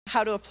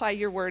how to apply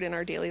your word in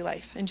our daily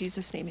life. In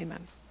Jesus' name,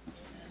 amen.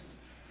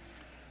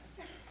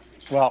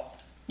 Well,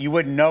 you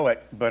wouldn't know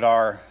it, but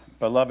our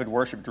beloved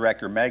worship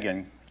director,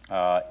 Megan,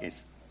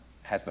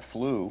 has the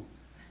flu.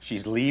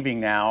 She's leaving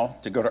now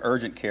to go to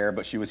urgent care,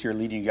 but she was here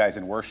leading you guys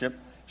in worship.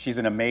 She's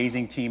an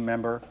amazing team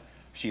member.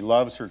 She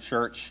loves her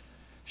church.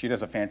 She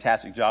does a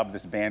fantastic job.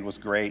 This band was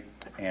great.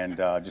 And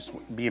just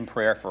be in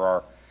prayer for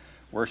our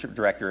worship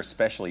director,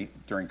 especially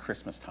during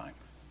Christmas time.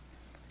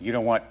 You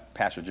don't want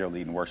Pastor Joe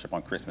leading worship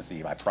on Christmas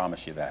Eve. I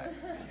promise you that.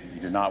 You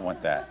do not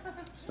want that.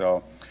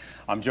 So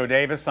I'm Joe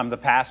Davis. I'm the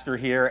pastor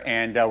here,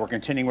 and we're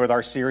continuing with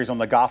our series on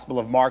the Gospel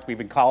of Mark. We've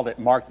been called it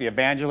Mark the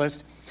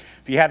Evangelist.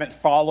 If you haven't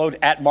followed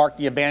at Mark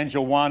the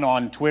Evangel 1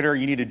 on Twitter,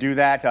 you need to do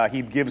that.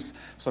 He gives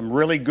some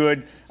really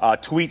good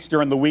tweets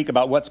during the week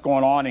about what's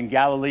going on in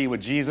Galilee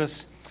with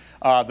Jesus.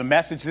 The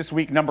message this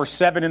week, number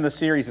 7 in the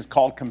series, is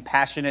called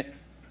Compassionate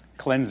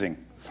Cleansing.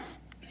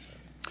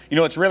 You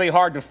know, it's really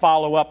hard to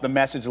follow up the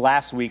message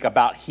last week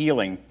about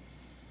healing,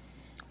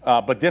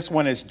 but this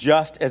one is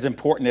just as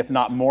important, if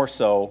not more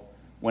so,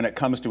 when it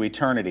comes to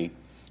eternity.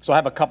 So I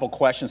have a couple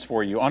questions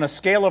for you. On a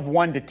scale of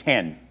 1 to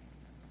 10,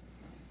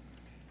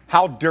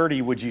 how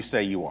dirty would you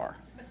say you are?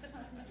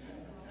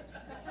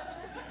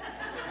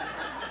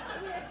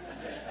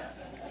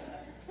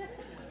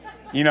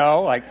 You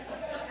know, like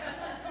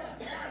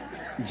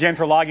Jen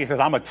Tralagi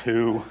says, I'm a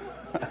 2.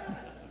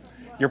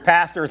 Your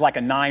pastor is like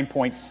a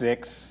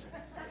 9.6.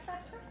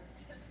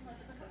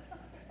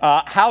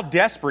 How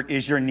desperate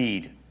is your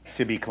need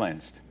to be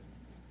cleansed?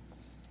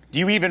 Do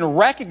you even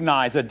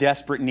recognize a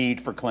desperate need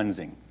for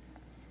cleansing?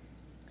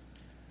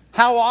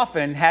 How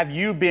often have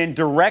you been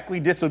directly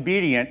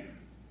disobedient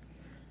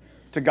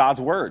to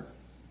God's word,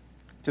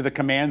 to the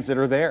commands that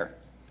are there?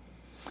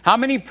 How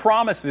many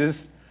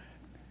promises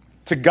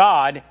to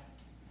God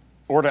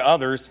or to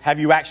others have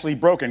you actually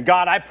broken?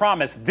 God, I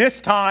promise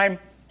this time,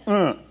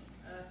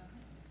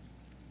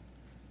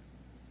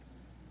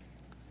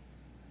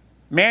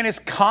 Man is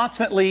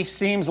constantly,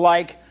 seems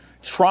like,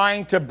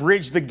 trying to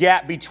bridge the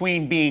gap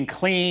between being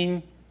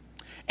clean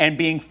and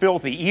being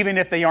filthy, even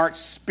if they aren't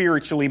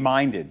spiritually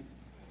minded.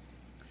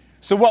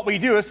 So what we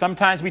do is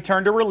sometimes we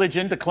turn to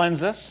religion to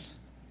cleanse us.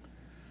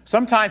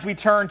 Sometimes we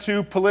turn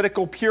to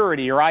political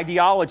purity or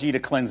ideology to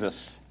cleanse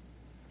us.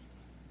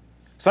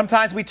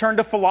 Sometimes we turn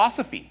to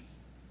philosophy.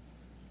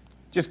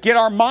 Just get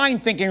our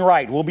mind thinking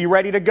right. We'll be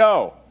ready to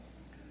go.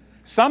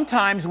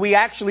 Sometimes we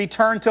actually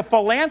turn to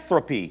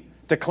philanthropy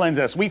to cleanse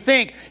us. We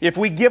think if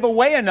we give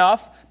away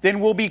enough, then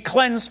we'll be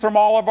cleansed from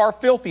all of our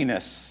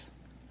filthiness.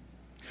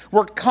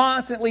 We're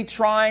constantly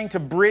trying to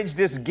bridge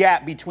this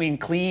gap between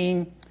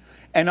clean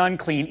and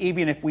unclean,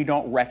 even if we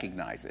don't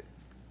recognize it.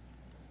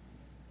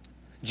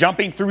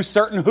 Jumping through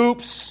certain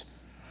hoops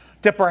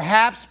to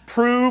perhaps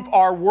prove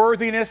our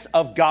worthiness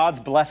of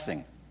God's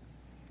blessing.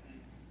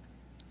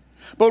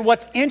 But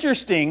what's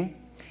interesting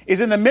is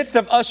in the midst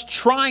of us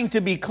trying to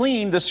be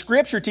clean, the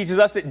scripture teaches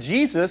us that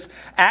Jesus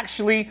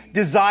actually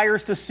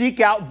desires to seek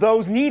out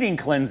those needing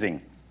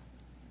cleansing,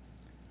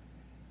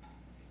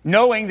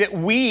 knowing that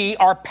we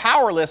are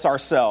powerless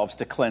ourselves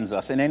to cleanse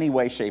us in any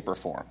way, shape, or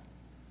form.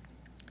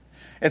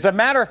 As a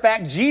matter of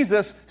fact,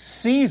 Jesus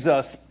sees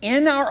us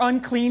in our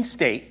unclean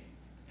state,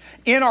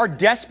 in our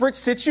desperate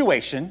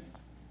situation,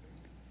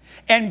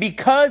 and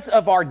because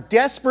of our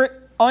desperate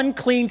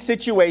unclean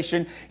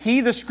situation, he,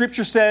 the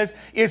scripture says,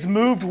 is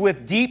moved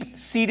with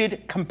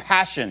deep-seated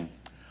compassion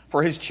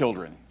for his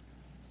children.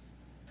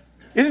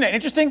 Isn't it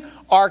interesting?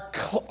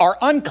 Our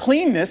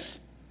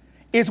uncleanness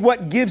is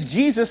what gives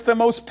Jesus the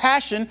most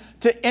passion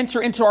to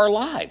enter into our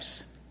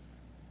lives.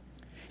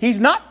 He's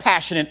not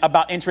passionate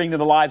about entering into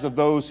the lives of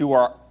those who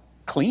are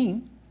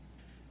clean.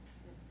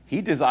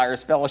 He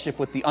desires fellowship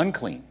with the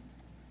unclean.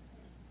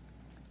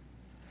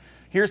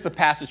 Here's the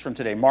passage from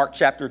today, Mark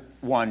chapter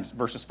 1,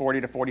 verses 40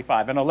 to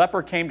 45. And a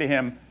leper came to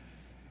him,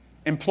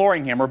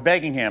 imploring him or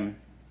begging him,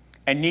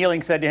 and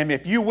kneeling said to him,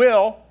 if you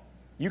will,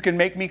 you can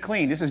make me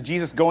clean. This is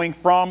Jesus going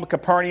from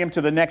Capernaum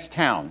to the next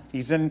town.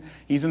 He's in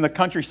the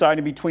countryside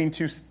in between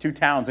two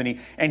towns,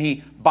 and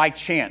he by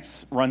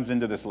chance runs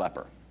into this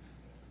leper.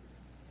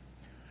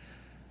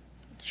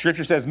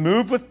 Scripture says,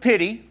 moved with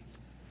pity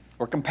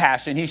or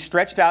compassion, he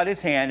stretched out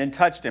his hand and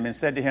touched him and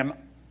said to him,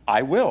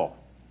 I will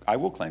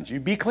cleanse you,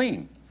 be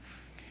clean.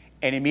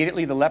 And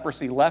immediately the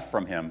leprosy left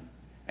from him,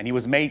 and he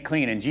was made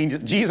clean. And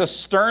Jesus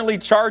sternly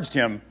charged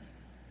him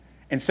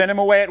and sent him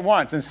away at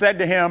once and said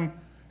to him,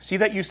 see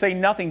that you say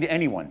nothing to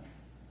anyone.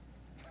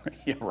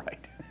 Yeah,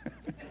 right.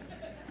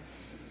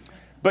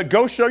 But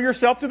go show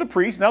yourself to the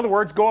priest. In other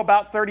words, go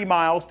about 30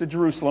 miles to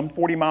Jerusalem,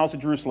 40 miles to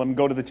Jerusalem,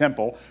 go to the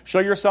temple. Show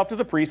yourself to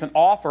the priest and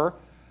offer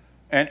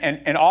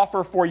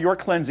for your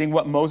cleansing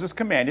what Moses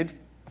commanded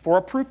for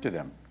a proof to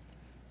them.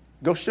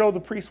 Go show the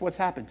priest what's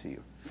happened to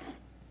you.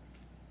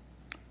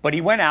 But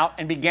he went out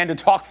and began to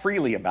talk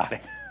freely about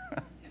it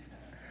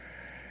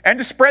and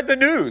to spread the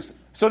news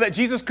so that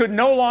Jesus could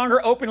no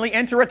longer openly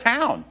enter a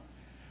town,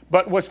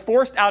 but was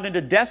forced out into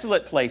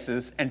desolate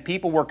places, and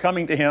people were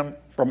coming to him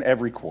from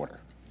every quarter.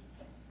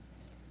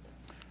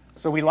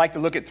 So we like to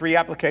look at three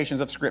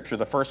applications of Scripture.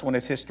 The first one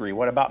is history.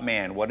 What about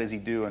man? What does he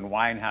do, and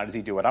why and how does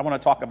he do it? I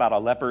want to talk about a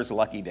leper's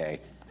lucky day.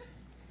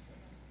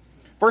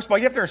 First of all,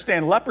 you have to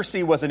understand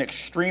leprosy was an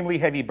extremely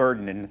heavy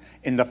burden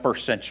in the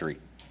first century.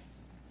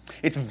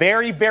 It's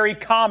very, very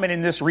common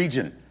in this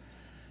region.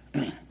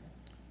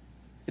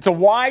 It's a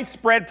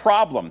widespread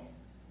problem.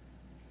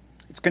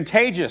 It's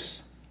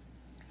contagious.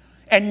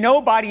 And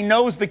nobody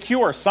knows the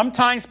cure.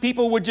 Sometimes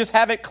people would just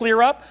have it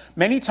clear up.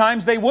 Many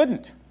times they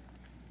wouldn't.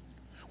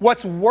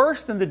 What's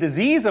worse than the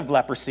disease of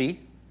leprosy,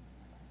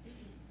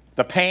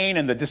 the pain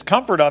and the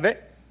discomfort of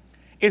it,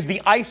 is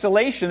the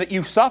isolation that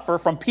you suffer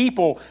from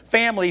people,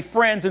 family,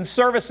 friends, and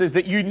services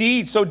that you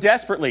need so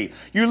desperately.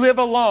 You live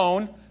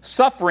alone,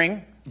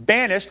 suffering,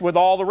 banished with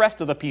all the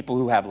rest of the people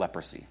who have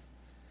leprosy.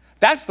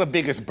 That's the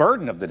biggest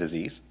burden of the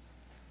disease.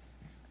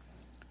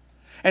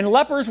 And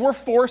lepers were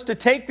forced to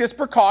take this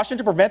precaution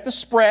to prevent the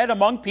spread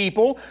among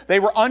people. They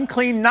were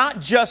unclean not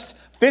just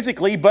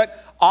physically,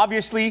 but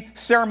obviously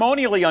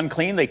ceremonially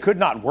unclean. They could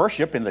not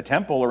worship in the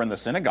temple or in the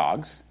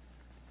synagogues.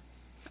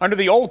 Under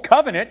the Old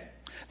Covenant,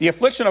 the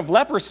affliction of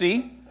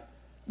leprosy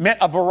meant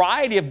a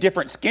variety of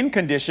different skin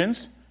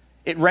conditions.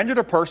 It rendered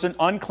a person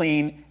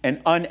unclean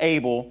and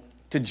unable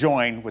to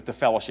join with the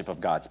fellowship of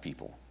God's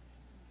people.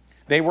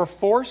 They were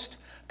forced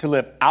to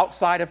live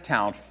outside of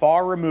town,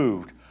 far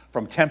removed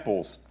from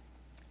temples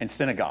and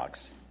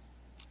synagogues.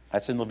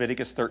 That's in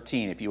Leviticus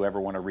 13 if you ever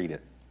want to read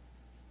it.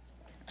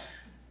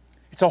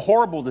 It's a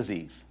horrible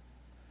disease,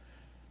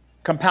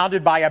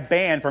 compounded by a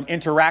ban from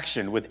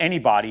interaction with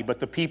anybody but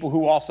the people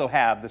who also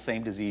have the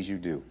same disease you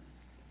do.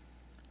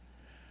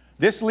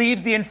 This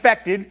leaves the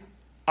infected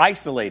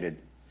isolated,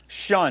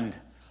 shunned,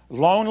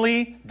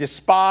 lonely,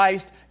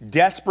 despised,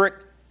 desperate,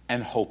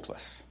 and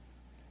hopeless.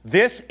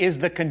 This is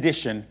the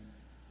condition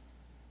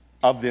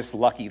of this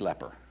lucky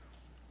leper.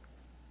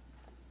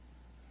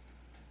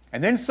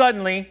 And then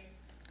suddenly,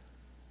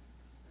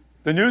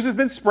 the news has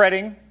been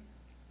spreading,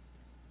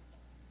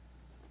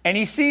 and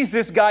he sees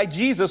this guy,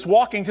 Jesus,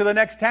 walking to the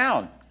next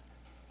town.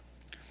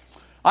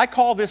 I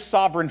call this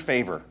sovereign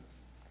favor.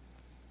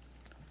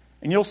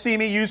 And you'll see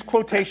me use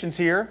quotations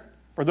here.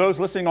 For those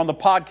listening on the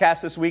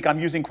podcast this week, I'm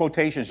using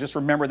quotations. Just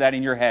remember that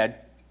in your head.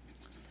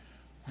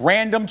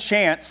 Random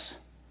chance.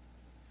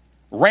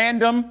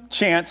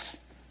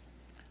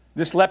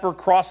 This leper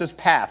crosses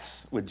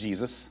paths with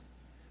Jesus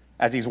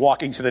as he's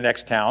walking to the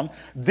next town.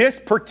 This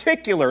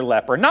particular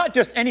leper, not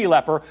just any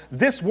leper,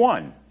 this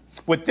one,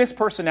 with this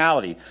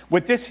personality,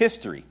 with this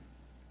history,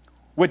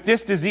 with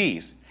this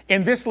disease,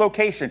 in this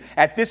location,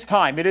 at this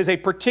time. It is a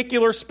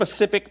particular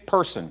specific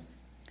person.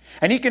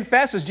 And he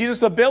confesses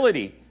Jesus'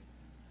 ability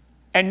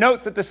and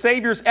notes that the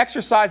Savior's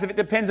exercise of it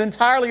depends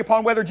entirely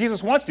upon whether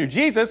Jesus wants to.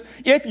 Jesus,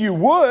 if you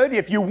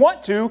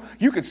want to,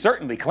 you could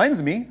certainly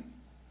cleanse me.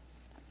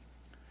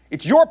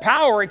 It's your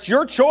power, it's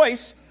your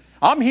choice.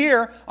 I'm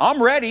here,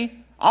 I'm ready,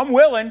 I'm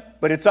willing,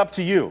 but it's up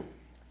to you.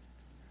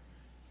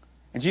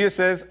 And Jesus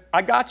says,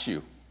 I got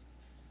you.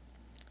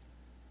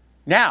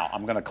 Now,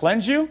 I'm going to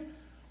cleanse you.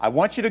 I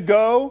want you to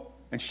go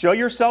and show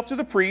yourself to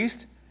the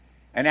priest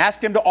and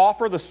ask him to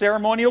offer the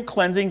ceremonial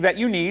cleansing that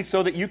you need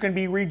so that you can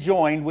be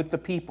rejoined with the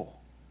people.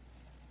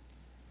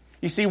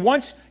 You see,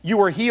 once you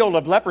were healed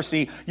of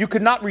leprosy, you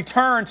could not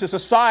return to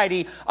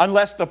society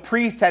unless the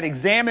priest had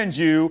examined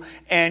you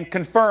and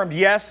confirmed,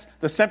 yes,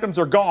 the symptoms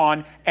are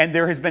gone, and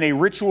there has been a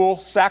ritual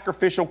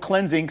sacrificial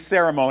cleansing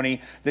ceremony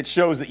that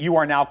shows that you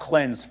are now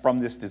cleansed from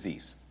this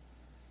disease.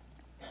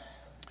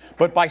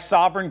 But by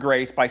sovereign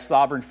grace, by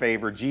sovereign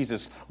favor,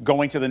 Jesus,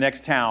 going to the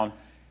next town,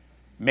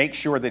 makes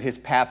sure that his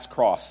paths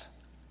cross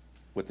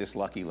with this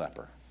lucky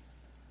leper.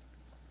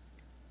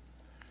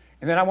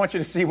 And then I want you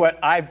to see what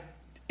I've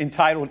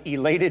entitled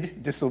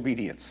Elated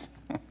Disobedience.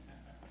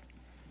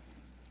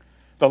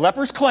 The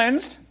leper's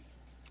cleansed,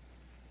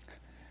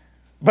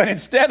 but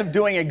instead of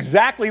doing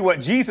exactly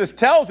what Jesus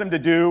tells him to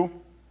do,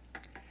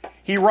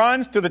 he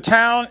runs to the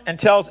town and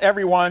tells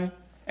everyone,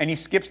 and he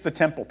skips the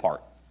temple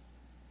part.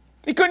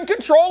 He couldn't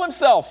control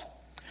himself.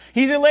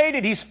 He's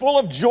elated. He's full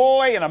of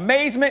joy and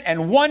amazement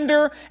and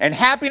wonder and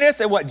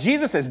happiness at what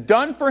Jesus has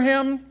done for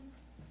him.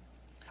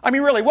 I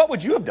mean, really, what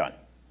would you have done?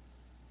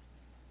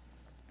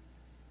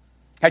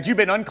 Had you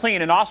been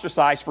unclean and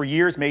ostracized for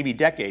years, maybe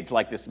decades,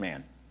 like this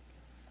man?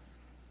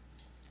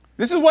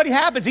 This is what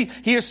happens.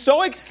 He is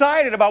so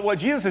excited about what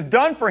Jesus has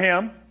done for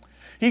him.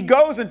 He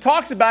goes and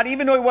talks about it,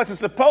 even though he wasn't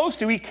supposed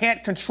to. He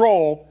can't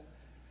control,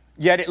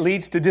 yet it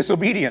leads to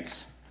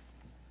disobedience.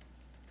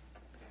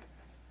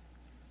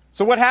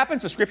 So what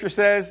happens? The scripture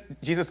says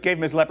Jesus gave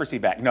him his leprosy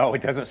back. No,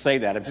 it doesn't say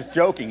that. I'm just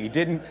joking. It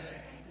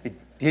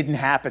didn't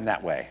happen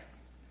that way.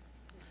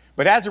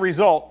 But as a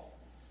result,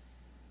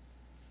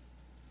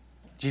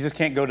 Jesus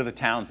can't go to the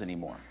towns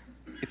anymore.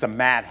 It's a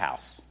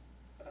madhouse.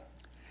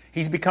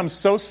 He's become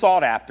so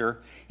sought after,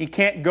 he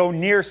can't go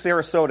near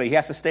Sarasota. He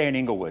has to stay in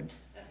Inglewood,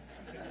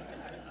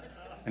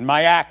 and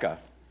Myakka,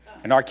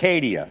 and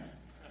Arcadia.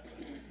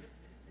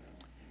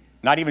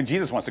 Not even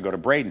Jesus wants to go to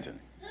Bradenton.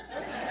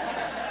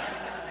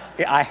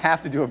 I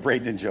have to do a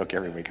Bradenton joke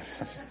every week.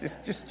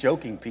 Just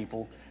joking,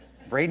 people.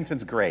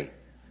 Bradenton's great.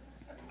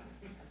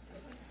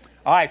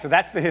 All right, so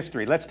that's the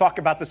history. Let's talk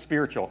about the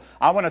spiritual.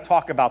 I want to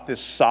talk about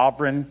this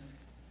sovereign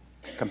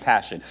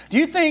compassion. Do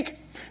you think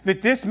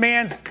that this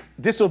man's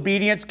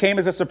disobedience came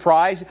as a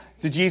surprise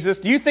to Jesus?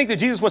 Do you think that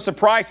Jesus was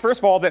surprised, first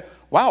of all, that,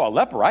 wow, a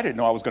leper, I didn't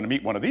know I was going to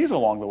meet one of these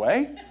along the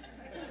way?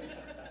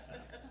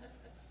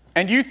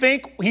 And do you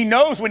think he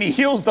knows when he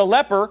heals the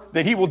leper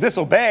that he will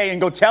disobey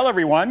and go tell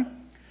everyone?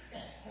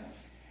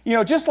 You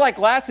know, just like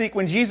last week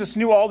when Jesus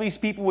knew all these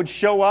people would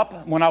show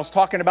up, when I was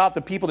talking about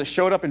the people that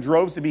showed up in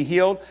droves to be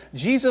healed,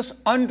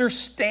 Jesus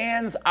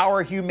understands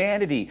our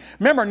humanity.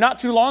 Remember, not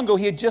too long ago,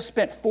 he had just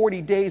spent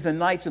 40 days and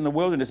nights in the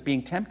wilderness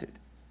being tempted.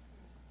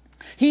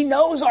 He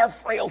knows our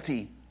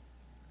frailty.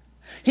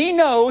 He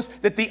knows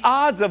that the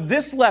odds of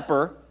this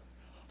leper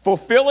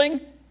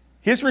fulfilling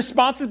his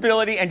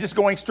responsibility and just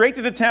going straight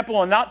to the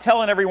temple and not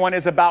telling everyone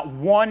is about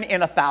 1 in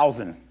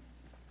 1,000.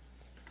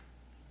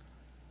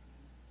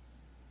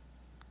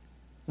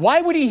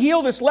 Why would he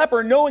heal this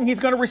leper knowing he's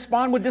going to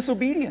respond with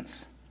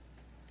disobedience?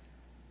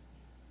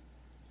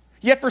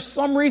 Yet for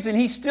some reason,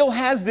 he still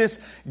has this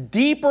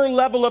deeper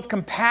level of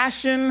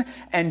compassion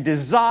and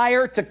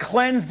desire to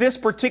cleanse this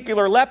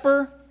particular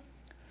leper.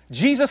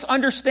 Jesus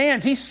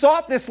understands. He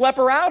sought this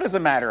leper out, as a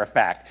matter of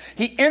fact.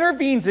 He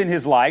intervenes in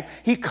his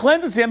life. He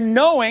cleanses him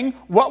knowing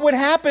what would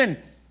happen,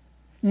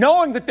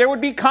 knowing that there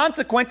would be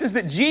consequences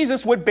that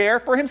Jesus would bear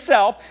for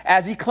himself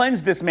as he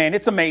cleansed this man.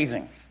 It's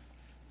amazing.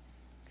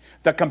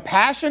 The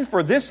compassion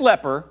for this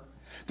leper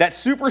that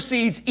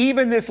supersedes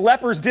even this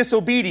leper's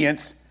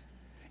disobedience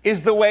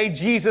is the way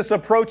Jesus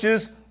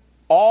approaches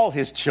all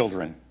his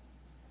children.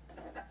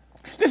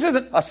 This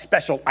isn't a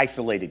special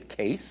isolated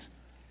case.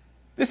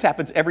 This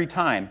happens every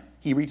time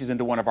he reaches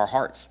into one of our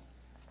hearts.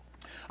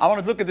 I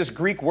want to look at this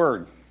Greek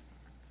word.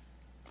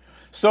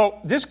 So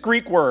this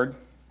Greek word,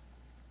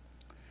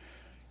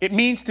 it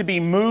means to be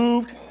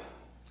moved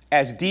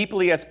as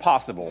deeply as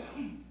possible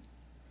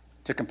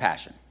to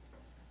compassion.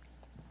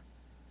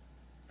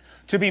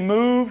 To be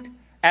moved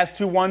as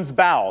to one's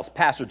bowels.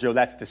 Pastor Joe,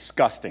 that's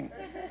disgusting.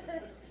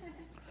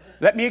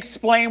 Let me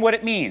explain what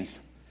it means.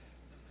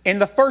 In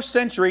the first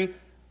century,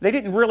 they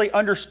didn't really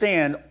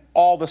understand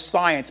all the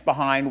science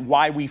behind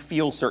why we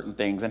feel certain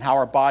things and how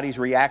our bodies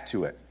react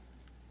to it.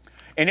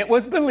 And it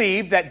was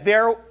believed that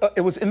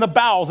it was in the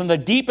bowels, in the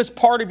deepest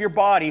part of your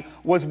body,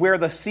 was where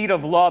the seed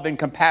of love and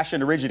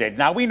compassion originated.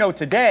 Now, we know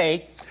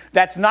today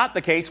that's not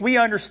the case. We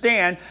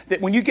understand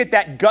that when you get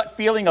that gut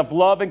feeling of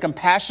love and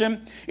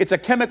compassion, it's a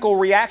chemical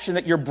reaction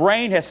that your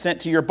brain has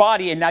sent to your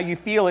body, and now you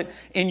feel it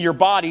in your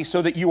body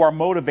so that you are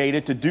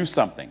motivated to do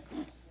something.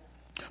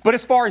 But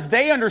as far as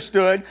they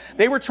understood,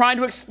 they were trying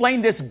to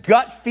explain this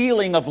gut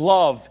feeling of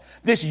love,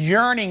 this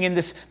yearning and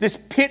this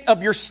pit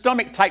of your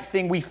stomach type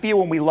thing we feel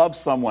when we love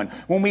someone,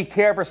 when we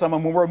care for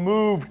someone, when we're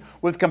moved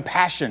with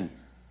compassion.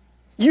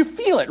 You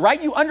feel it,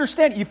 right? You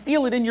understand it. You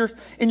feel it in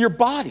your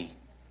body.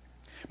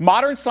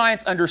 Modern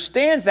science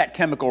understands that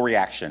chemical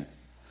reaction.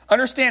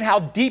 Understand how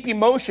deep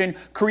emotion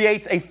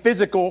creates a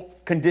physical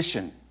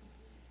condition.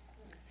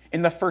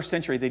 In the first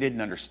century, they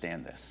didn't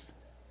understand this.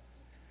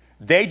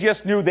 They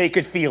just knew they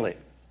could feel it.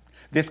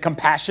 This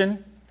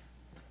compassion,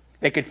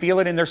 they could feel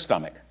it in their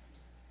stomach.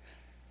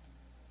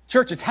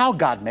 Church, it's how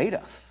God made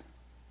us.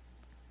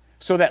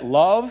 So that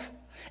love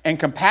and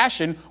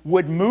compassion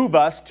would move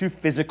us to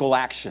physical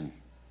action.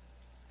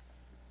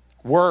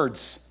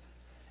 Words,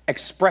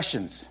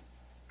 expressions.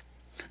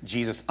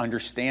 Jesus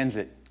understands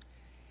it.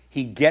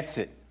 He gets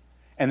it.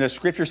 And the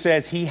scripture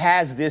says he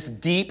has this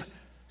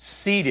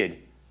deep-seated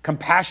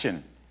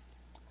compassion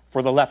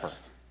for the leper.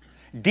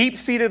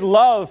 Deep-seated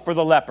love for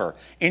the leper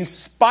in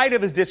spite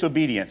of his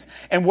disobedience.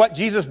 And what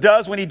Jesus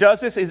does when he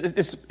does this is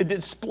it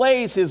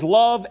displays his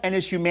love and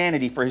his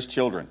humanity for his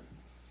children.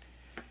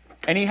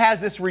 And he has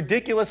this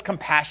ridiculous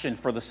compassion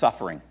for the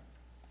suffering.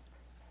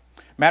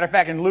 Matter of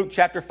fact, in Luke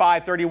chapter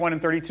 5, 31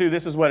 and 32,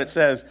 this is what it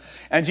says.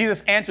 And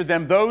Jesus answered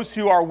them, "Those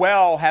who are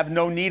well have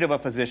no need of a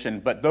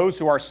physician, but those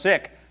who are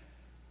sick.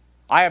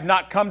 I have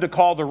not come to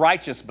call the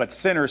righteous, but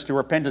sinners to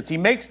repentance." He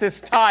makes this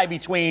tie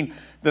between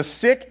the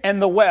sick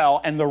and the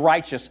well and the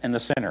righteous and the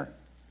sinner.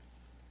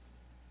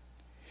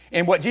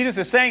 And what Jesus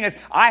is saying is,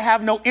 I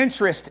have no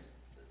interest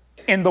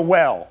in the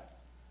well.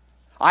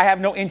 I have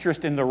no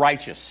interest in the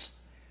righteous.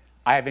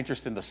 I have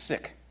interest in the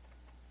sick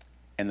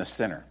and the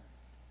sinner.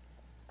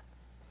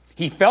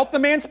 He felt the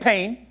man's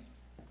pain.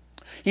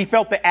 He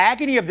felt the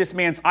agony of this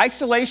man's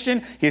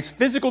isolation, his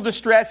physical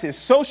distress, his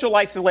social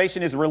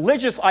isolation, his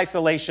religious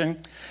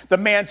isolation. The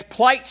man's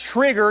plight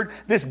triggered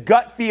this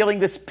gut feeling,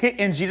 this pit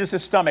in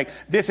Jesus' stomach,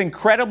 this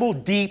incredible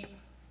deep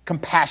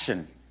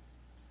compassion.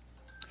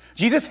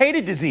 Jesus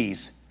hated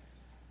disease.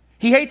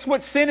 He hates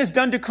what sin has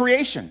done to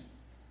creation.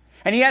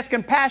 And he has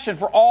compassion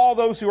for all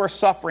those who are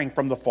suffering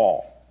from the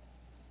fall.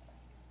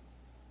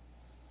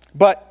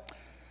 But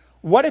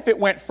what if it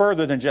went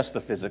further than just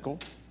the physical?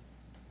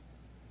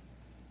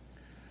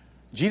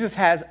 Jesus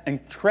has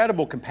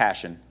incredible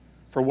compassion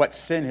for what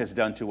sin has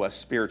done to us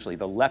spiritually,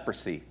 the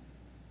leprosy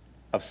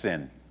of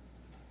sin.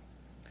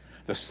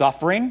 The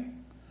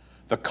suffering,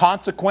 the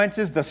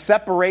consequences, the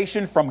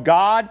separation from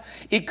God,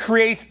 it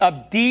creates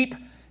a deep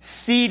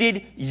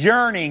deep-seated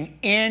yearning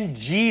in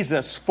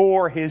Jesus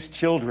for his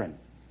children.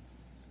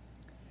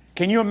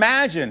 Can you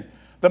imagine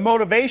the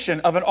motivation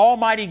of an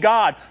almighty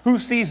God who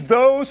sees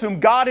those whom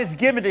God has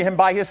given to him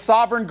by his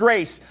sovereign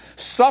grace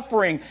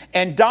suffering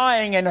and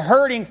dying and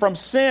hurting from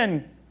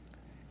sin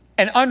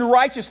and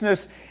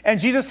unrighteousness? And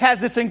Jesus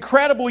has this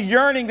incredible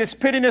yearning, this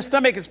pit in his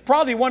stomach. It's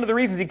probably one of the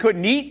reasons he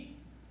couldn't eat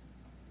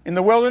in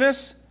the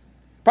wilderness.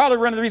 Probably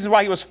one of the reasons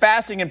why he was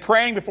fasting and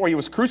praying before he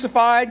was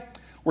crucified,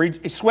 where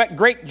he sweat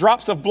great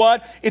drops of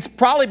blood. It's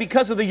probably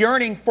because of the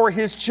yearning for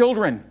his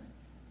children.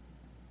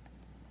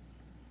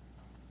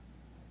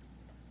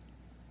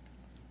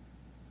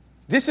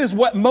 This is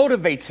what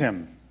motivates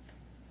him.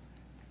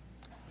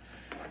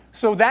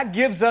 So that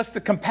gives us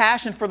the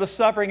compassion for the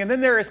suffering. And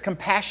then there is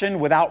compassion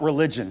without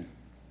religion.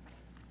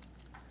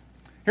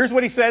 Here's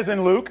what he says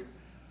in Luke.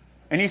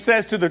 And he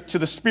says to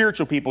the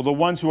spiritual people, the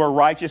ones who are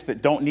righteous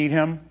that don't need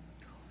him.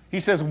 He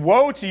says,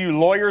 woe to you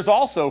lawyers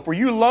also, for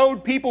you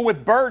load people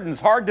with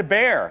burdens hard to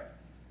bear.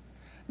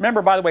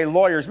 Remember, by the way,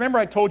 lawyers. Remember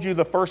I told you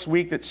the first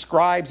week that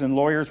scribes and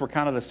lawyers were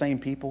kind of the same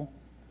people?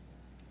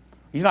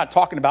 He's not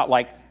talking about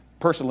like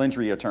personal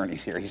injury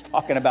attorneys here. He's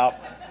talking about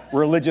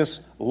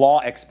religious law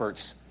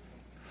experts.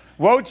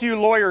 Woe to you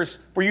lawyers,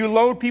 for you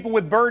load people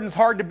with burdens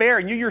hard to bear,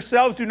 and you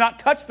yourselves do not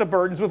touch the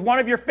burdens with one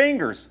of your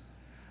fingers.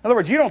 In other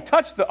words, you don't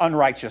touch the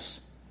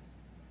unrighteous.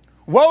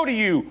 Woe to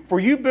you, for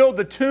you build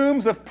the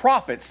tombs of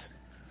prophets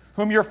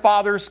whom your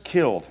fathers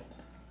killed.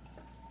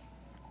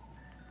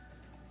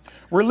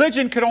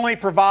 Religion could only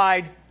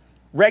provide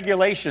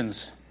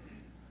regulations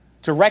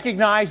to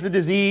recognize the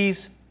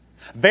disease,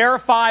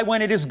 verify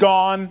when it is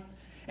gone,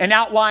 and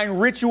outline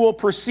ritual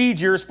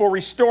procedures for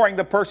restoring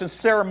the person's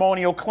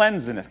ceremonial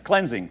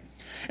cleansing.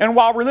 And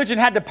while religion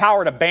had the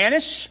power to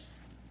banish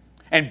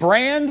and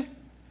brand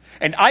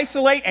and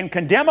isolate and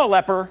condemn a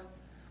leper,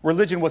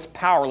 religion was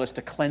powerless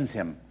to cleanse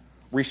him,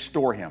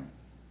 restore him.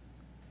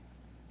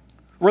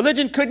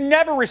 Religion could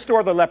never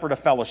restore the leper to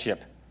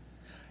fellowship.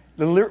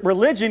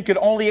 Religion could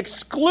only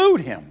exclude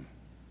him.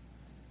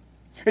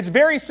 It's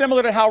very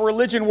similar to how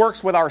religion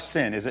works with our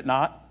sin, is it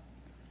not?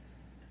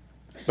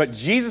 But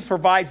Jesus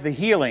provides the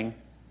healing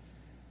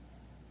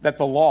that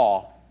the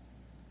law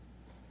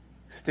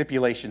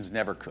stipulations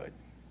never could.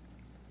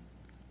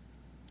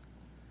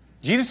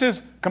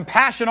 Jesus'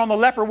 compassion on the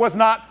leper was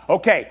not,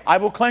 okay, I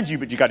will cleanse you,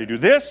 but you got to do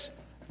this,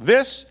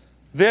 this,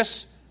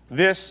 this,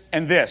 this,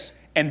 and this.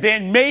 And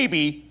then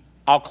maybe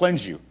I'll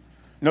cleanse you.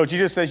 No,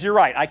 Jesus says, you're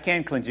right, I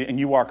can cleanse you, and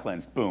you are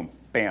cleansed. Boom,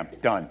 bam,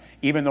 done.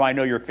 Even though I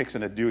know you're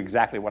fixing to do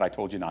exactly what I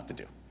told you not to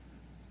do.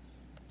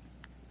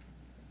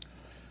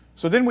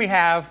 So then we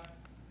have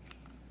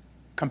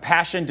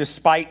compassion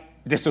despite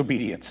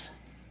disobedience.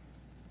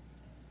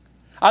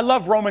 I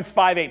love Romans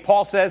 5:8.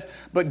 Paul says,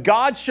 but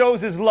God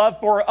shows his love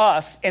for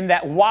us in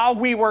that while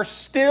we were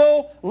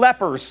still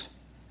lepers,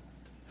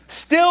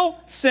 still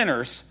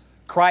sinners,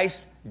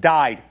 Christ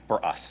died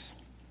for us.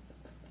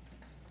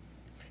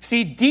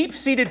 See,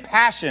 deep-seated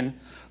passion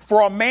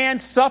for a man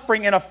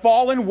suffering in a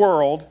fallen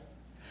world,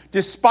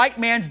 despite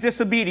man's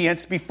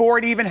disobedience before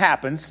it even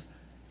happens,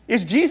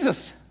 is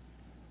Jesus.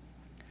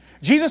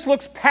 Jesus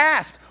looks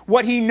past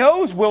what he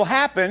knows will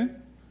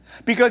happen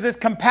because his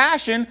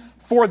compassion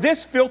for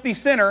this filthy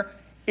sinner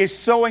is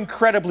so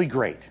incredibly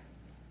great.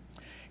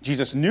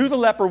 Jesus knew the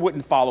leper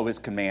wouldn't follow his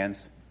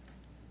commands,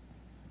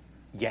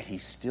 yet he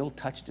still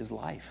touched his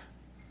life.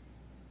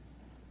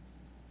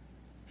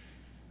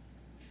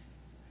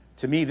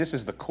 To me, this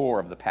is the core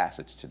of the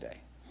passage today.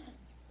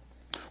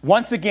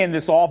 Once again,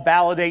 this all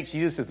validates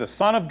Jesus as the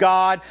Son of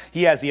God.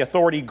 He has the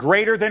authority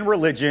greater than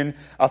religion,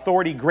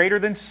 authority greater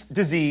than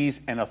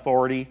disease, and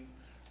authority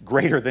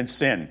greater than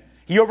sin.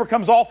 He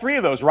overcomes all three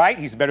of those, right?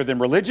 He's better than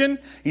religion,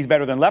 he's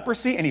better than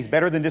leprosy, and he's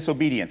better than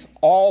disobedience.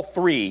 All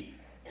three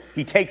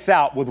he takes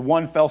out with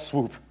one fell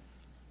swoop.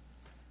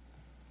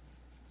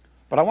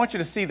 But I want you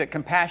to see that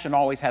compassion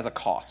always has a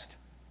cost.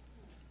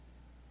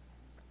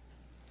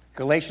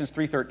 Galatians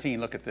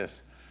 3:13, look at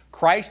this.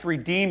 Christ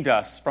redeemed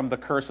us from the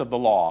curse of the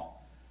law,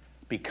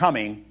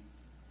 becoming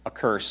a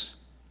curse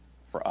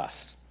for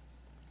us.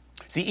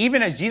 See,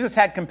 even as Jesus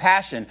had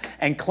compassion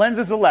and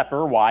cleanses the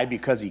leper, why?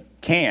 Because he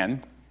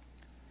can.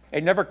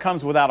 It never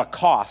comes without a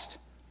cost,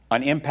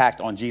 an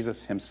impact on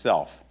Jesus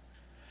himself.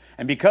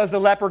 And because the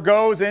leper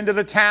goes into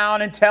the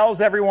town and tells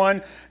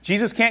everyone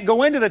Jesus can't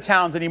go into the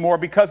towns anymore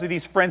because of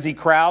these frenzied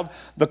crowd,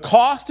 the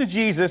cost to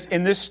Jesus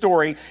in this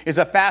story is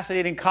a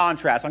fascinating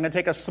contrast. I'm going to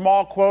take a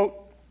small quote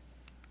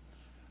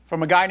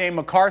from a guy named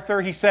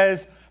MacArthur. He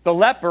says, the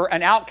leper,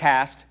 an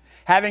outcast,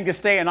 having to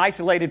stay in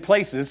isolated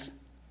places,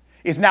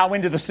 is now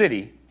into the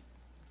city.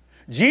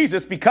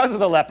 Jesus, because of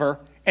the leper,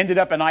 ended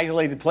up in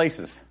isolated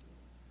places.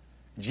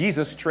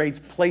 Jesus trades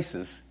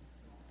places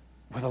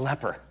with a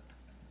leper.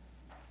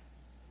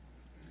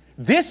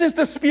 This is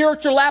the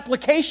spiritual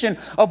application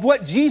of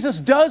what Jesus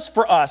does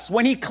for us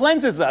when he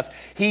cleanses us.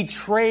 He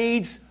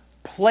trades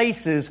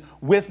places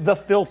with the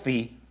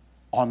filthy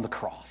on the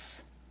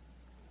cross.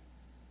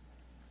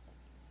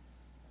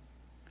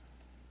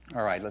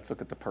 All right, let's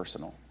look at the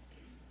personal.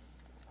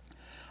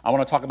 I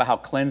want to talk about how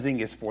cleansing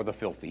is for the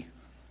filthy.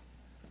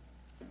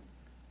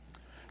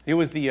 It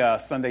was the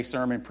Sunday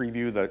sermon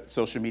preview, the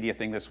social media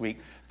thing this week.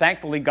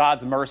 Thankfully,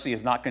 God's mercy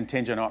is not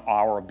contingent on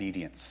our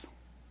obedience.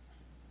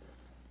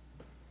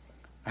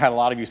 I had a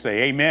lot of you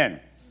say, amen.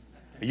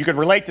 You could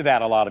relate to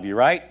that, a lot of you,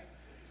 right?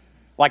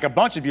 Like a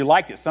bunch of you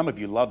liked it. Some of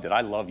you loved it.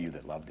 I love you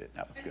that loved it.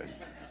 That was good.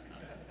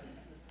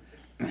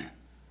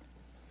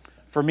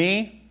 For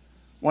me,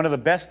 one of the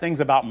best things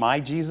about my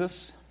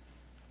Jesus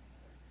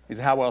is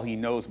how well he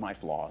knows my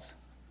flaws.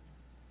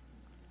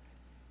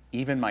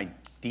 Even my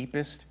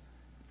deepest,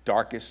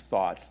 darkest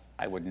thoughts,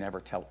 I would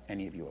never tell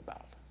any of you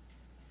about.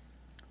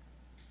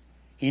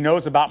 He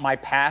knows about my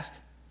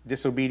past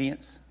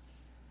disobedience.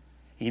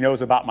 He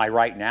knows about my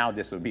right now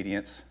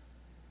disobedience.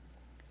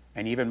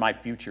 And even my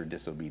future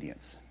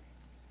disobedience.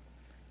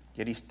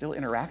 Yet he still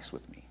interacts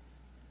with me.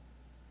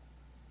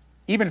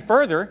 Even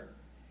further,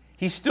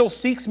 he still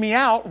seeks me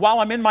out while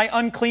I'm in my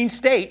unclean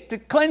state to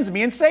cleanse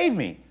me and save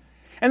me.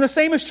 And the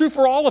same is true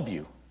for all of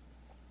you.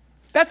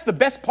 That's the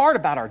best part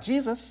about our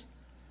Jesus.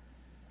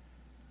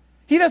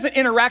 He doesn't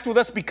interact with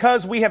us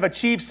because we have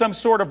achieved some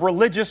sort of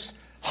religious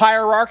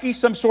hierarchy,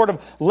 some sort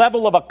of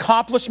level of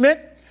accomplishment.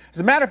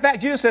 As a matter of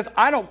fact, Jesus says,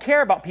 I don't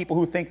care about people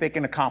who think they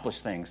can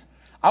accomplish things.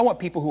 I want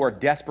people who are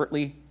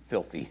desperately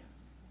filthy.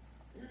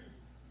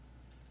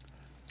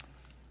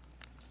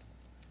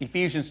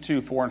 Ephesians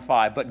 2, 4 and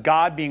 5. But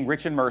God, being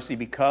rich in mercy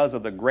because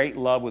of the great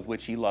love with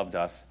which he loved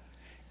us,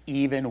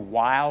 even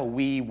while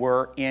we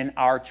were in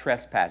our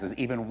trespasses,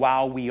 even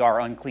while we are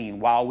unclean,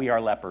 while we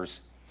are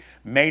lepers,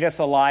 made us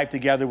alive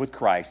together with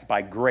Christ.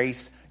 By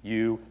grace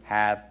you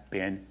have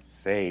been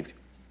saved.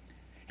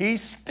 He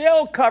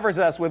still covers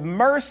us with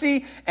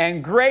mercy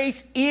and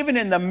grace, even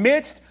in the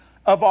midst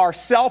of our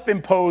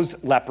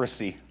self-imposed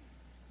leprosy.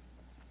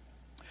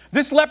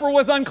 This leper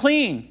was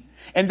unclean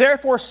and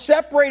therefore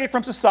separated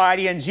from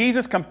society, and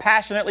Jesus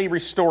compassionately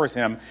restores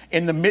him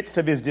in the midst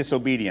of his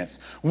disobedience.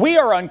 We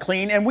are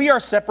unclean and we are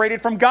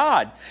separated from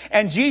God,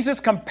 and Jesus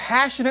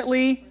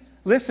compassionately,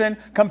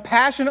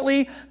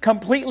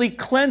 completely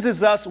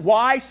cleanses us.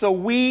 Why? So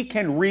we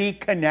can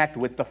reconnect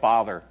with the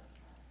Father.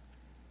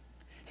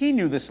 He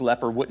knew this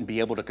leper wouldn't be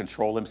able to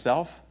control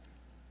himself.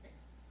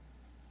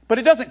 But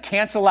it doesn't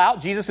cancel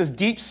out Jesus'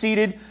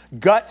 deep-seated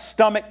gut,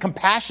 stomach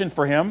compassion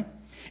for him.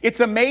 It's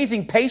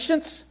amazing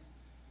patience,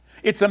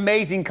 it's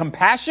amazing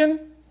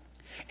compassion,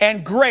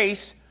 and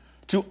grace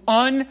to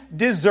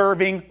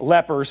undeserving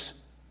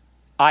lepers,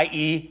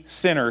 i.e.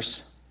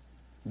 sinners.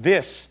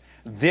 This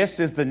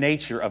is the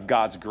nature of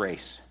God's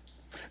grace.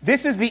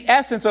 This is the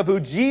essence of who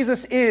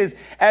Jesus is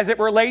as it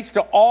relates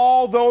to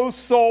all those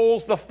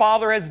souls the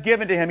Father has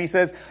given to him. He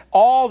says,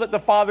 all that the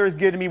Father has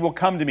given me will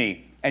come to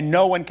me, and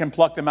no one can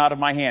pluck them out of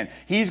my hand.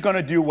 He's going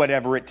to do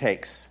whatever it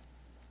takes.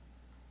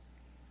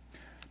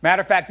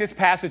 Matter of fact, this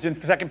passage in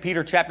 2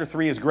 Peter chapter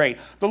 3 is great.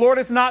 The Lord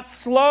is not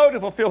slow to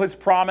fulfill his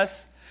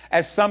promise,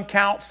 as some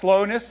count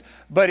slowness,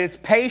 but is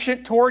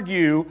patient toward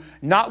you,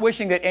 not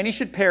wishing that any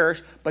should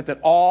perish, but that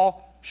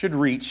all should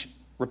reach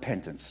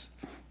repentance.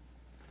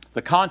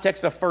 The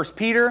context of 1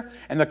 Peter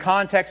and the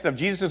context of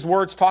Jesus'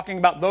 words talking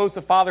about those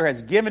the Father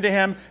has given to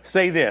him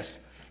say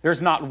this: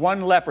 there's not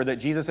one leper that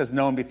Jesus has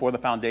known before the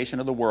foundation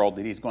of the world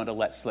that he's going to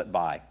let slip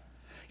by.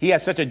 He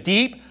has such a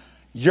deep,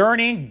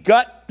 yearning,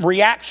 gut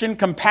reaction,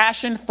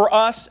 compassion for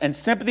us and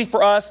sympathy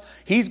for us.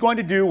 He's going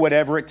to do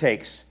whatever it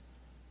takes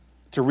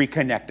to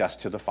reconnect us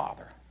to the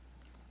Father.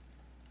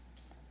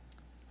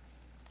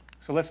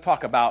 So let's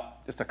talk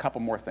about just a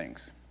couple more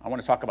things. I want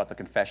to talk about the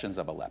confessions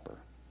of a leper.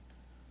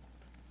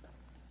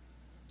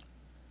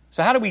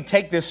 So how do we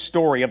take this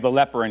story of the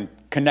leper and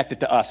connect it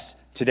to us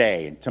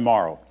today and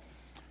tomorrow?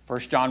 1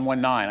 John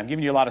 1:9. I'm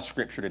giving you a lot of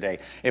scripture today.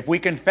 If we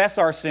confess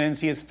our sins,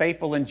 he is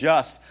faithful and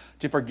just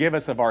to forgive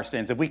us of our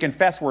sins. If we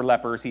confess we're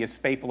lepers, he is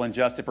faithful and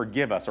just to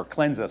forgive us or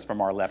cleanse us from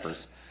our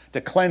lepers,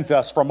 to cleanse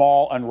us from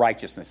all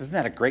unrighteousness. Isn't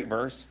that a great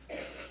verse?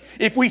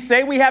 If we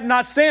say we have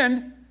not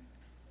sinned,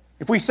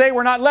 if we say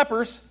we're not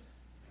lepers,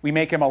 we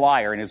make him a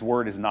liar and his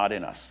word is not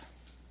in us.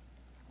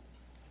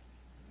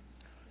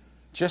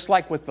 Just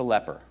like with the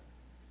leper,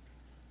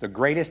 the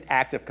greatest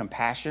act of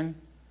compassion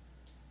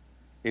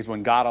is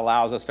when God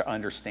allows us to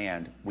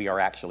understand we are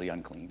actually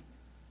unclean.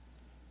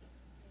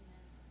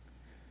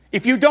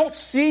 If you don't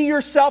see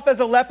yourself as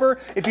a leper,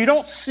 if you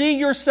don't see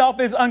yourself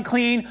as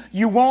unclean,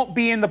 you won't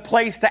be in the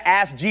place to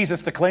ask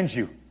Jesus to cleanse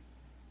you.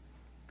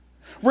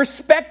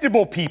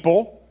 Respectable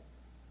people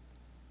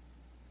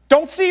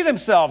don't see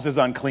themselves as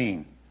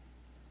unclean.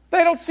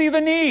 They don't see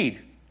the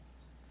need.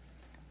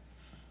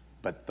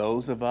 But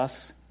those of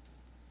us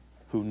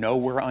who know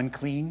we're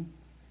unclean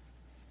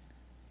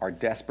are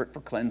desperate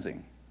for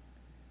cleansing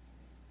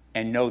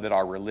and know that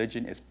our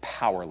religion is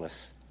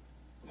powerless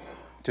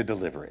to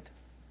deliver it.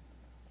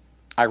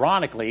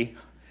 Ironically,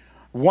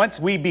 once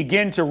we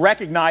begin to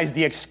recognize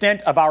the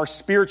extent of our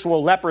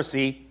spiritual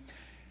leprosy,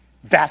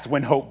 that's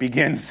when hope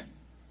begins.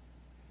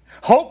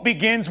 Hope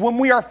begins when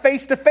we are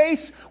face to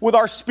face with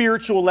our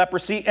spiritual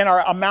leprosy and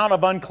our amount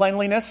of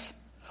uncleanliness,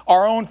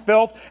 our own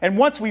filth. And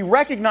once we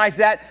recognize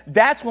that,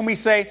 that's when we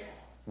say,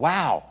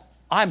 wow,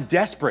 I'm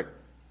desperate.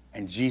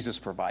 And Jesus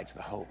provides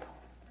the hope.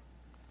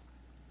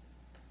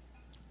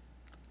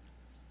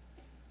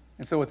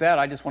 And so with that,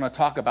 I just want to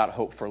talk about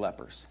hope for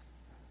lepers.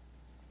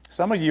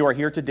 Some of you are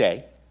here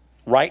today,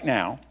 right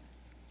now,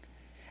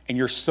 and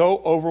you're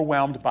so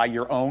overwhelmed by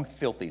your own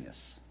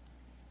filthiness.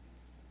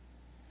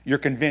 You're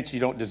convinced you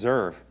don't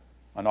deserve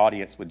an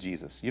audience with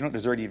Jesus. You don't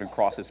deserve to even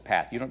cross his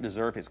path. You don't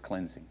deserve his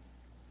cleansing.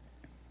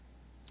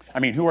 I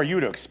mean, who are you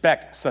to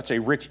expect such a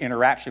rich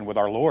interaction with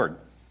our Lord?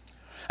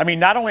 I mean,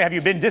 not only have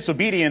you been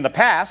disobedient in the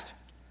past,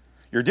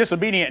 you're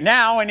disobedient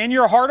now, and in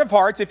your heart of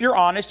hearts, if you're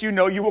honest, you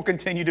know you will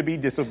continue to be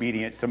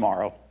disobedient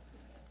tomorrow.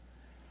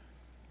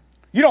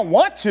 You don't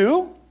want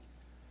to.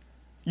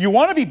 You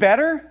want to be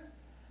better,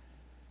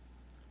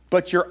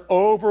 but you're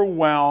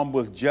overwhelmed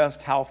with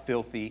just how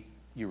filthy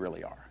you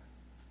really are.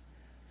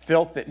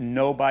 Filth that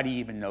nobody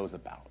even knows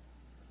about.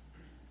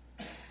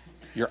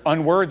 You're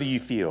unworthy, you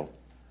feel,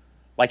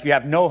 like you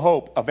have no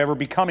hope of ever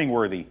becoming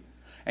worthy,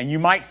 and you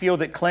might feel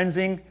that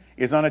cleansing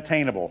is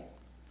unattainable.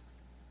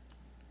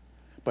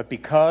 But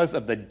because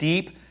of the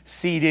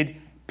deep-seated,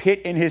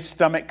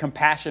 pit-in-his-stomach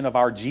compassion of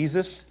our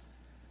Jesus,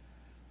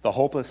 the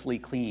hopelessly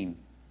clean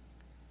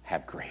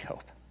have great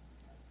hope.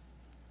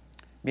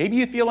 Maybe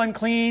you feel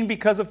unclean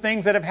because of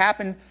things that have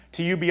happened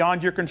to you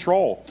beyond your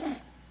control.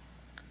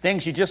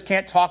 Things you just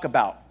can't talk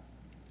about.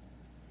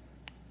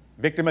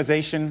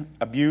 Victimization,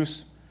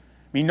 abuse.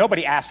 I mean,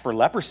 nobody asked for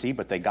leprosy,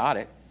 but they got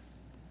it.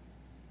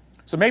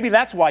 So maybe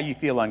that's why you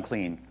feel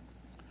unclean.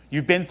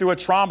 You've been through a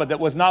trauma that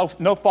was no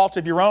fault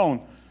of your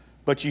own,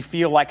 but you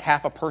feel like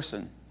half a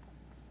person.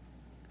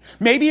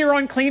 Maybe you're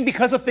unclean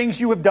because of things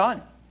you have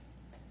done.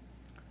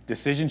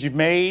 Decisions you've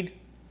made,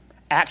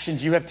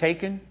 actions you have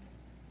taken.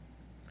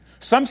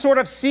 Some sort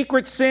of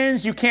secret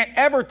sins you can't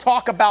ever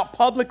talk about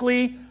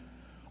publicly.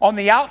 On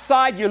the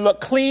outside, you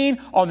look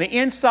clean. On the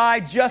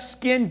inside, just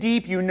skin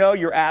deep, you know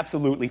you're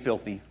absolutely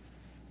filthy.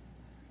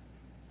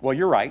 Well,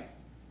 you're right.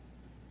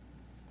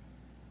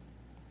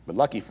 But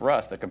lucky for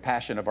us, the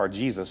compassion of our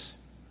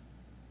Jesus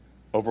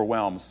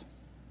overwhelms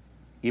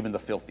even the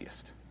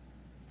filthiest.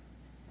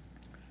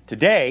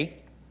 Today,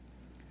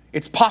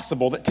 it's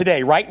possible that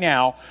today, right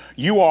now,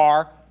 you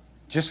are,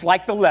 just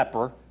like the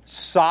leper,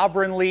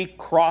 sovereignly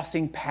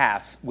crossing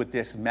paths with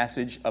this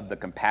message of the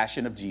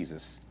compassion of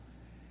Jesus.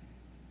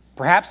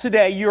 Perhaps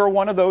today you are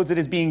one of those that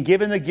is being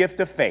given the gift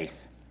of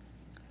faith.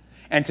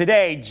 And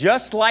today,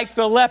 just like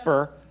the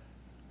leper,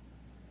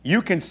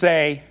 you can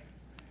say,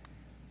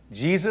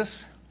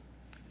 Jesus,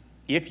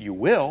 if you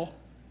will,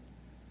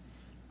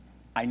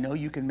 I know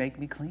you can make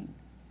me clean.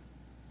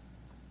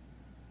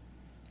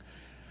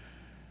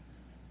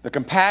 The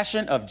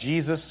compassion of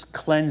Jesus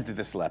cleansed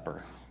this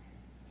leper.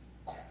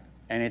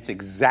 And it's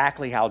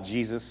exactly how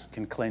Jesus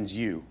can cleanse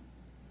you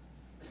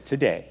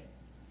today,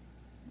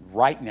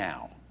 right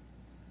now,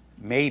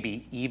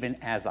 maybe even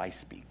as I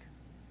speak.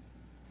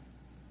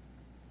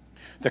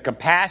 The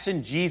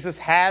compassion Jesus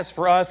has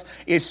for us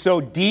is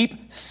so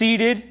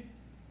deep-seated.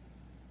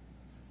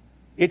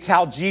 It's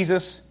how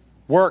Jesus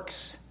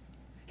works.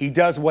 He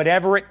does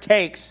whatever it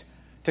takes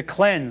to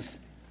cleanse,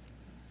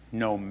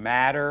 no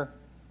matter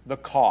the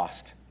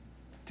cost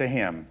to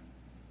him,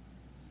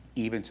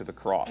 even to the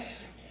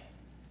cross.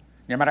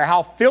 No matter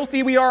how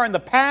filthy we are in the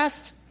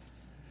past,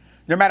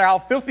 no matter how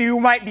filthy you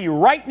might be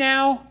right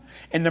now,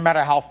 and no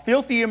matter how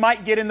filthy you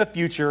might get in the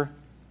future,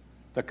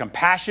 the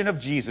compassion of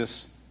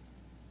Jesus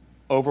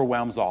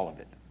overwhelms all of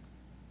it.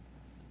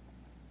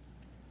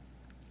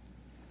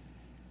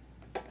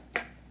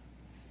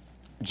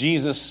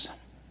 Jesus,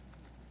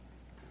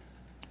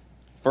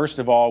 first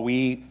of all,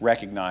 we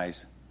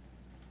recognize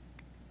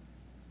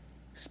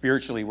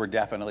spiritually we're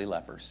definitely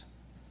lepers.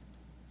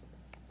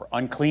 We're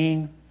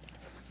unclean.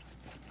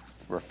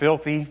 We're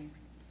filthy.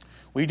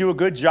 We do a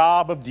good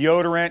job of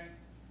deodorant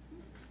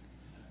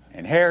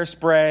and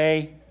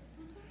hairspray.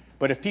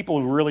 But if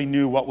people really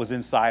knew what was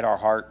inside our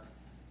heart,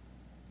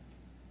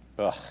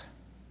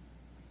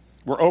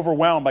 we're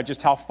overwhelmed by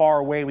just how far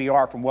away we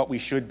are from what we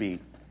should be.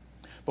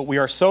 But we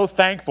are so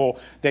thankful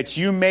that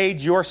you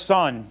made your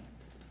Son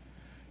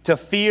to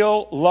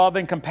feel love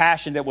and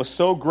compassion that was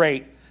so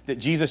great that,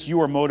 Jesus, you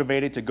were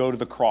motivated to go to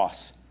the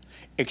cross,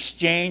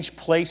 exchange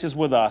places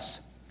with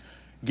us,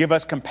 give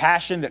us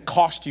compassion that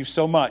cost you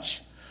so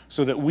much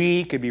so that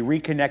we could be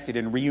reconnected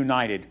and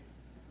reunited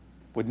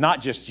with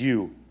not just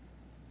you,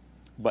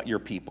 but your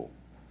people.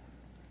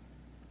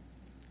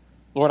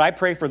 Lord, I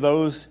pray for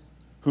those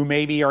who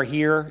maybe are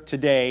here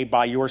today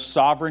by your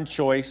sovereign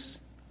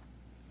choice,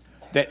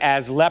 that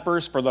as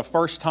lepers for the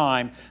first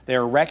time,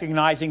 they're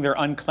recognizing their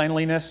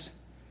uncleanliness,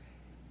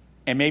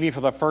 and maybe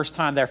for the first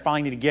time they're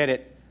finally to get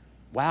it.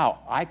 Wow,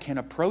 I can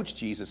approach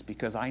Jesus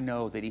because I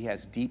know that he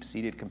has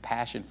deep-seated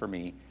compassion for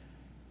me,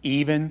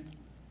 even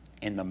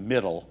in the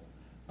middle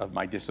of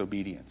my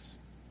disobedience.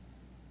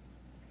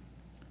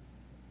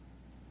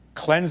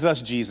 Cleanse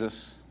us,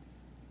 Jesus.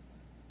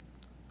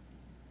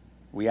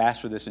 We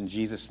ask for this in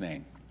Jesus'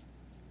 name.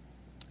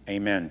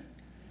 Amen.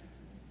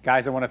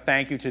 Guys, I want to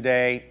thank you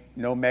today.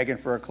 Know Megan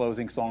for a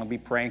closing song. I'll be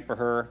praying for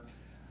her.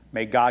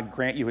 May God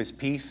grant you his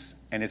peace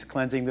and his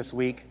cleansing this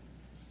week.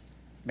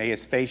 May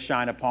his face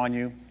shine upon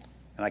you,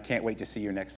 and I can't wait to see you next